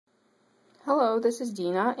Hello, this is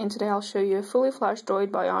Dina, and today I'll show you a fully flashed Droid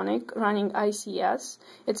bionic running ICS.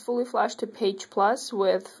 It's fully flashed to Page Plus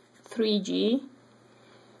with 3G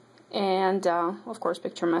and of course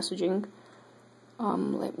picture messaging.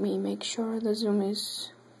 Let me make sure the zoom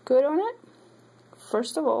is good on it.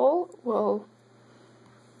 First of all, we'll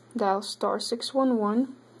dial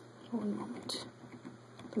 *611. One moment.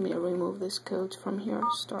 Let me remove this code from here.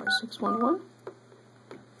 *611.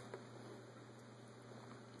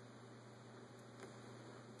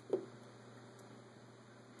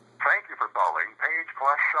 Thank you for calling Page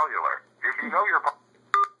Plus Cellular. If you know your...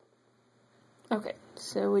 Okay,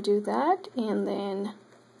 so we do that, and then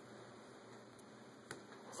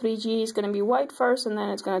 3G is going to be white first, and then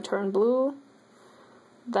it's going to turn blue.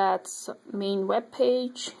 That's main web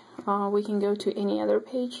page. We can go to any other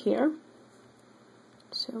page here.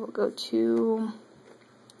 So we'll go to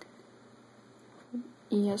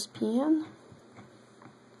ESPN.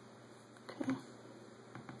 Okay.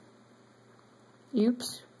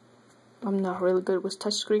 Oops. I'm not really good with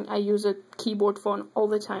touchscreen. I use a keyboard phone all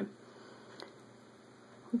the time.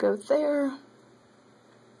 Go there.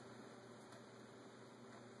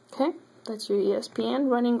 Okay, that's your ESPN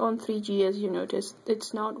running on 3G, as you noticed.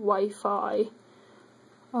 It's not Wi-Fi.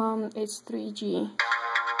 It's 3G.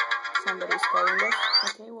 Somebody's calling us.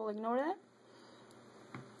 Okay, we'll ignore that.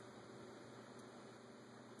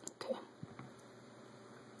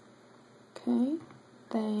 Okay,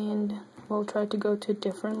 then we'll try to go to a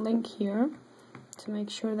different link here to make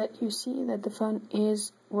sure that you see that the phone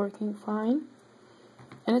is working fine.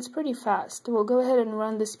 And it's pretty fast. We'll go ahead and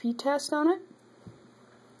run the speed test on it.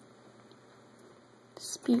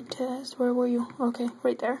 Speed test, where were you? Okay,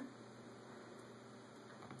 right there.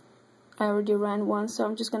 I already ran one, so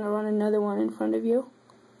I'm just going to run another one in front of you.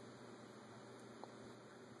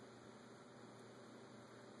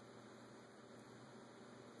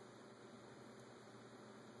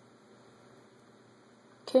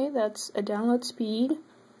 Okay, that's a download speed.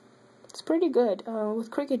 It's pretty good.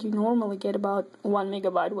 With Cricket, you normally get about 1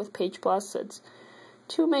 megabyte. With Page Plus, it's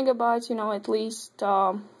 2 megabytes, you know, at least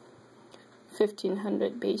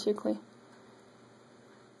 1500 basically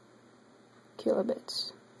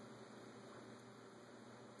kilobits.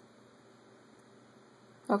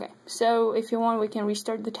 Okay, so if you want, we can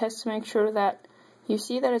restart the test to make sure that you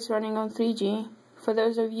see that it's running on 3G. For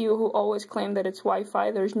those of you who always claim that it's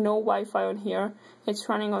Wi-Fi, there's no Wi-Fi on here. It's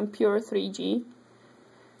running on pure 3G.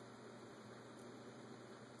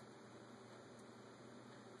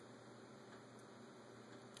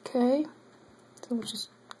 Okay, so we'll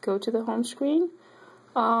just go to the home screen.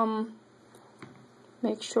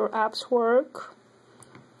 Make sure apps work.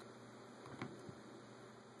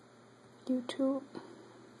 YouTube.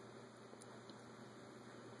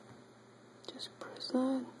 Just press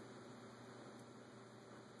that.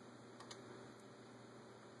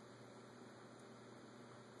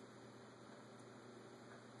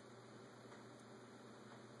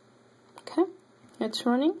 Okay, it's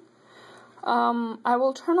running. I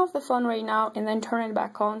will turn off the phone right now and then turn it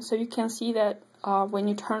back on, so you can see that when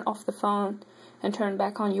you turn off the phone and turn it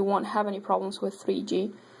back on, you won't have any problems with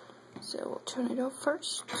 3G. So we'll turn it off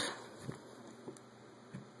first.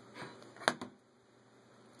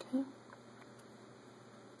 Okay.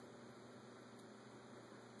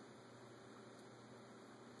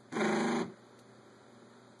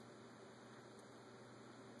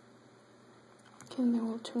 Okay, and then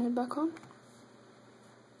we'll turn it back on.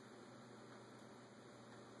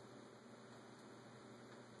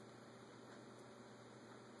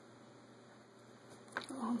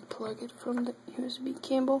 Unplug it from the USB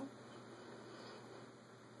cable.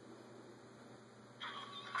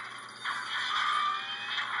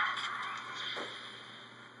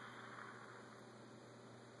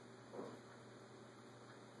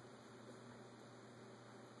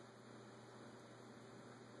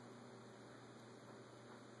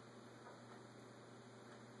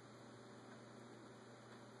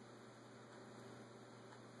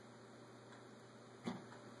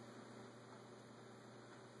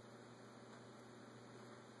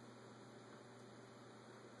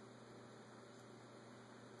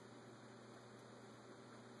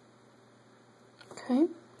 Okay.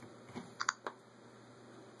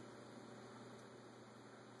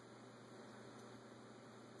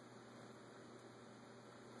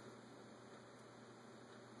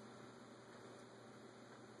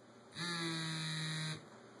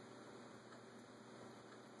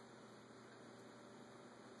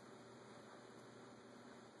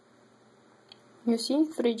 You see,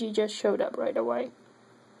 3G just showed up right away.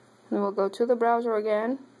 And we'll go to the browser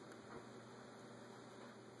again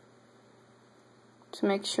to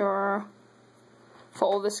make sure For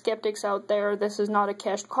all the skeptics out there, this is not a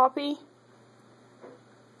cached copy.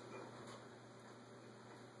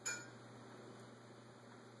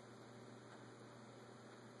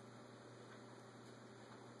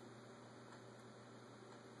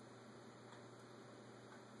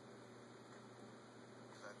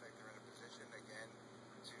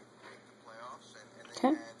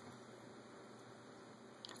 Okay.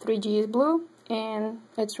 3G is blue, and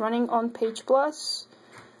it's running on Page Plus.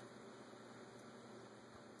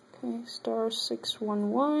 Okay, star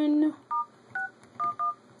 611. Thank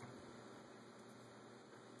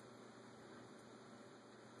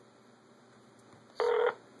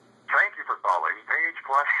you for calling Page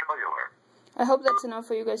Plus Cellular. I hope that's enough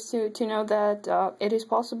for you guys to know that it is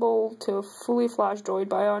possible to fully flash Droid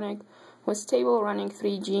Bionic with stable running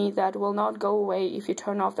 3G that will not go away if you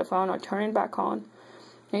turn off the phone or turn it back on.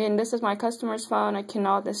 Again, this is my customer's phone. I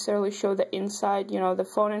cannot necessarily show the inside, the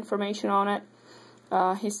phone information on it.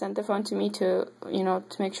 He sent the phone to me to,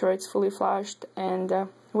 to make sure it's fully flashed, and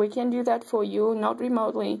we can do that for you, not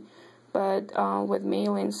remotely, but with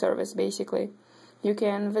mail-in service, basically. You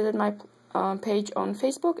can visit my page on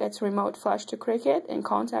Facebook. It's Remote Flash to Cricket, and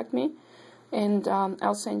contact me, and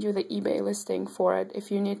I'll send you the eBay listing for it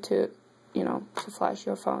if you need to, to flash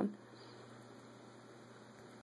your phone.